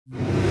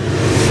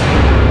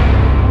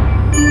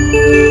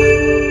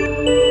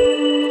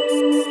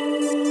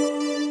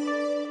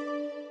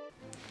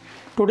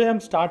Today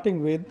I'm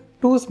starting with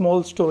two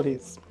small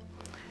stories.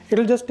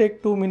 It'll just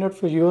take 2 minutes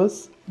for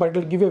yours, but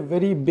it'll give a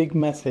very big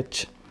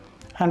message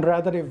and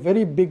rather a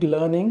very big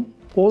learning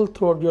all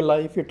throughout your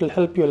life. It will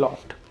help you a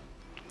lot.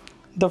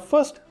 The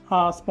first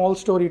small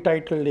story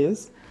titled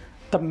is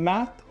The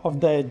Math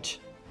of the Edge.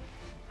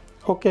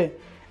 Okay,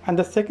 and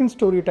the second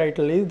story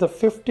title is The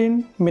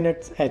 15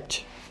 Minutes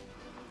Edge.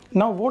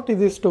 Now what is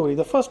this story?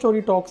 The first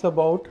story talks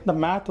about the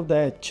math of the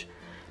edge.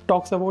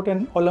 Talks about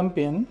an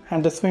Olympian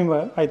and a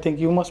swimmer. I think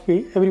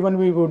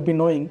everyone would be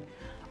knowing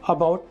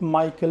about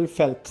Michael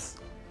Phelps.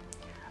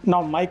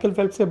 Now Michael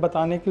Phelps se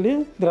batane ke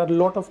liye, there are a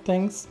lot of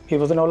things. He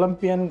was an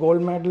Olympian,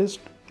 gold medalist,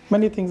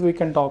 many things we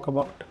can talk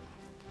about.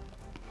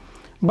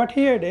 But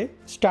he had a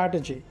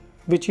strategy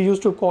which he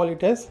used to call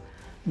it as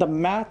the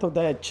math of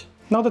the edge.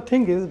 Now the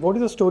thing is, what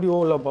is the story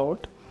all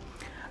about?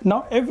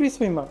 Now every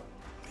swimmer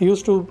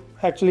used to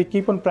actually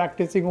keep on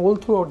practicing all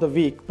throughout the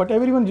week, but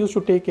everyone used to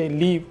take a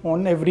leave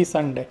on every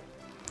Sunday.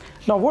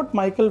 Now what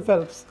Michael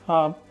Phelps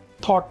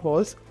thought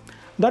was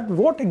that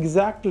what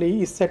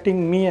exactly is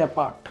setting me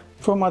apart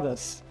from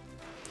others.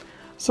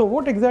 So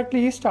what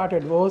exactly he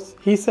started was,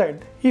 he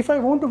said, if I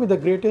want to be the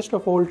greatest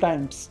of all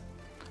times,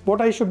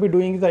 what I should be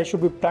doing is I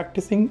should be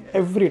practicing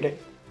every day.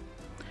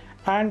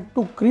 And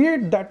to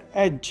create that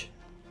edge,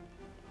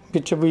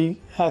 which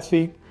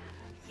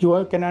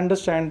you can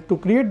understand, to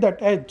create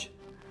that edge,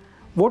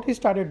 what he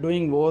started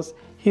doing was,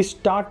 he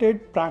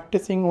started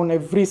practicing on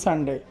every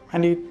Sunday,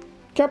 and he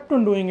kept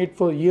on doing it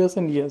for years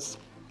and years,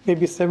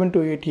 maybe 7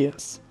 to 8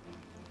 years.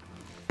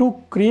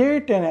 To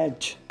create an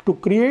edge, to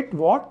create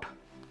what?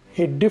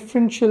 A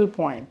differential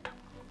point.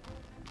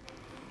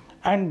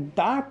 And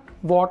that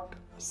what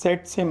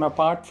sets him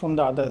apart from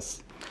the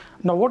others.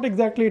 Now what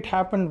exactly it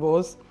happened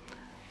was,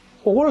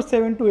 over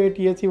 7 to 8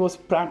 years he was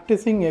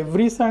practicing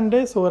every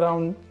Sunday. So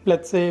around,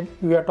 let's say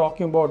we are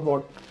talking about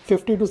what,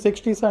 50 to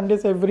 60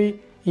 Sundays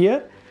every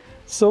year.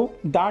 So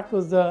that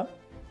was the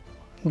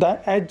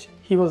edge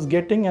he was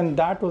getting, and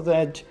that was the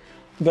edge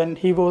when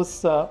he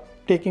was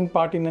taking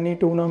part in any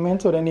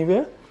tournaments or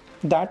anywhere.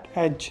 That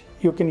edge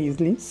you can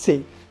easily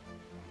see.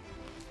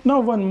 Now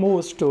one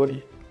more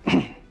story.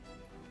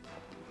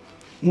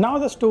 Now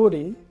the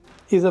story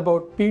is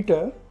about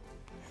Peter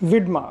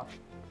Widmar.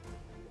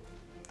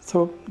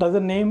 So does the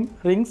name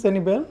rings any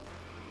bell?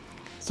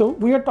 So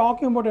we are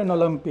talking about an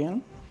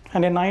Olympian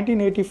and a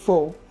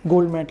 1984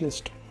 gold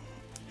medalist,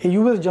 a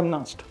US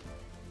gymnast.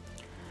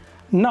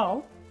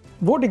 Now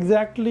what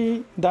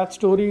exactly that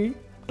story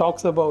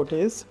talks about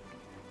is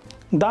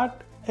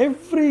that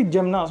every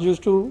gymnast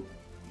used to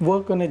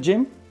work in a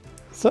gym.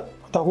 So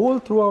the whole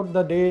throughout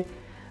the day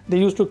they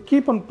used to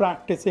keep on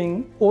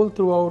practicing all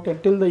throughout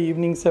until the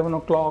evening 7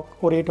 o'clock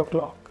or 8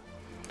 o'clock.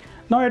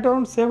 Now at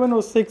around 7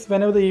 or 6,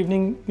 whenever the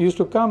evening used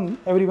to come,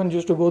 everyone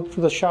used to go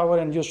to the shower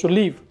and used to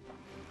leave.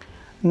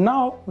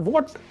 Now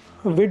what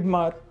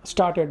Widmar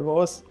started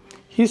was,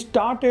 he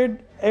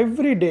started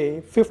every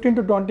day 15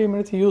 to 20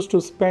 minutes he used to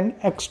spend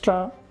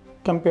extra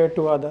compared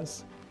to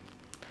others.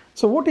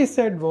 So what he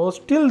said was,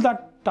 till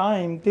that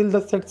time, till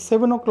the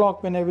 7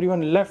 o'clock when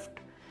everyone left,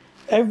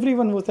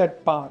 everyone was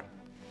at par.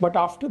 But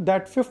after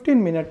that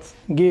 15 minutes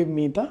gave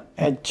me the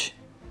edge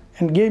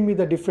and gave me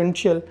the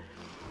differential.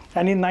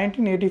 And in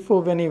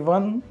 1984, when he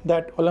won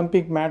that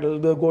Olympic medal,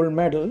 the gold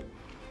medal,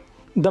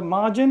 the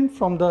margin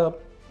from the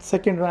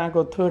second rank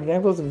or third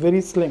rank was very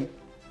slim.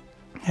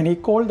 And he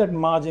called that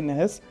margin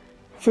as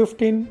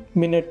 15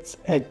 minutes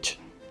edge.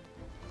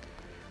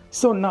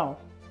 So now,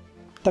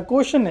 the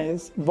question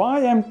is,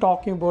 why I'm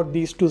talking about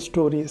these two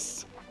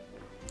stories?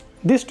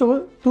 These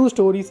two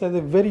stories have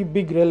a very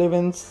big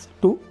relevance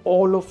to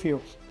all of you.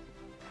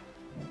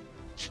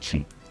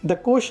 The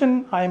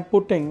question I am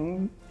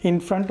putting in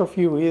front of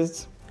you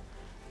is,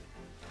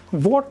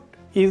 what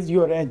is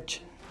your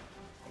edge?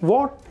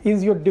 What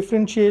is your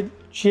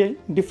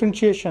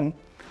differentiation,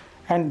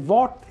 and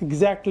what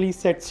exactly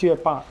sets you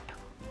apart?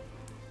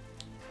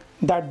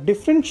 That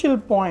differential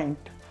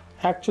point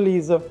actually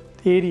is an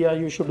area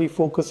you should be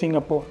focusing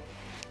upon.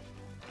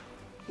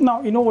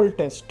 Now in all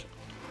tests,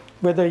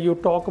 whether you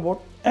talk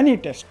about any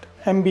test,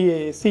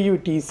 MBA,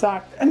 CUT,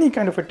 SAT, any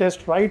kind of a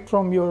test, right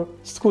from your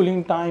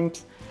schooling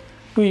times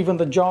to even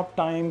the job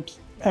times,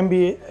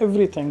 MBA,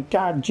 everything,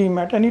 CAT,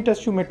 GMAT, any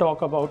test you may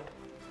talk about,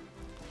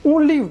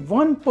 only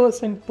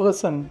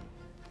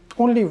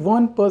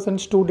 1%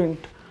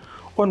 student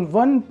on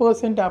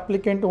 1%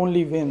 applicant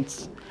only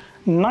wins.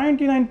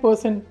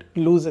 99%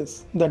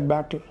 loses that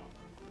battle.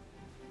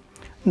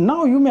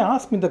 Now you may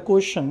ask me the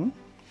question,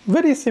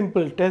 very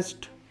simple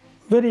test,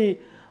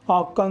 very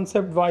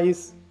concept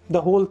wise,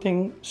 the whole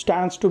thing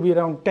stands to be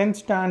around 10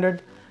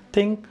 standard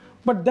thing,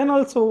 but then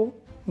also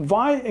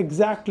why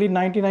exactly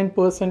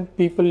 99%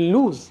 people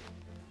lose?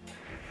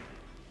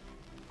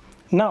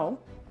 Now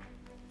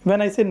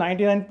when I say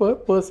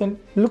 99%,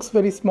 looks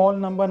very small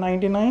number,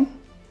 99,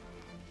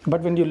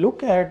 but when you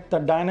look at the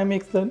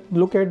dynamics,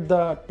 look at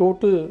the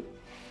total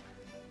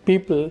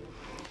people,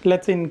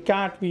 let's say in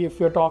CAT, if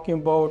you're talking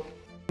about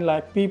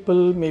lakh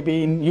people,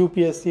 maybe in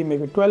UPSC,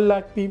 maybe 12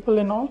 lakh people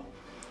and all,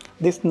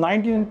 this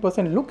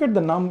 99%, look at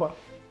the number.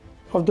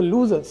 of the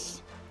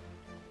losers.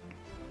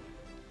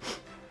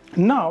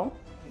 Now,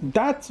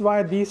 that's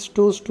why these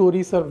two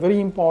stories are very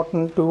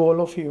important to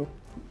all of you.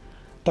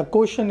 The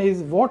question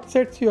is, what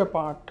sets you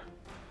apart?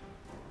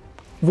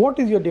 What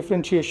is your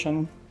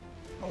differentiation?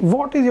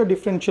 What is your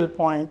differential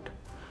point?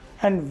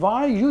 And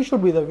why you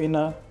should be the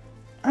winner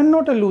and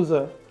not a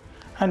loser?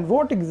 And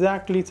what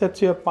exactly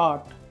sets you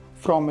apart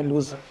from a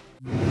loser?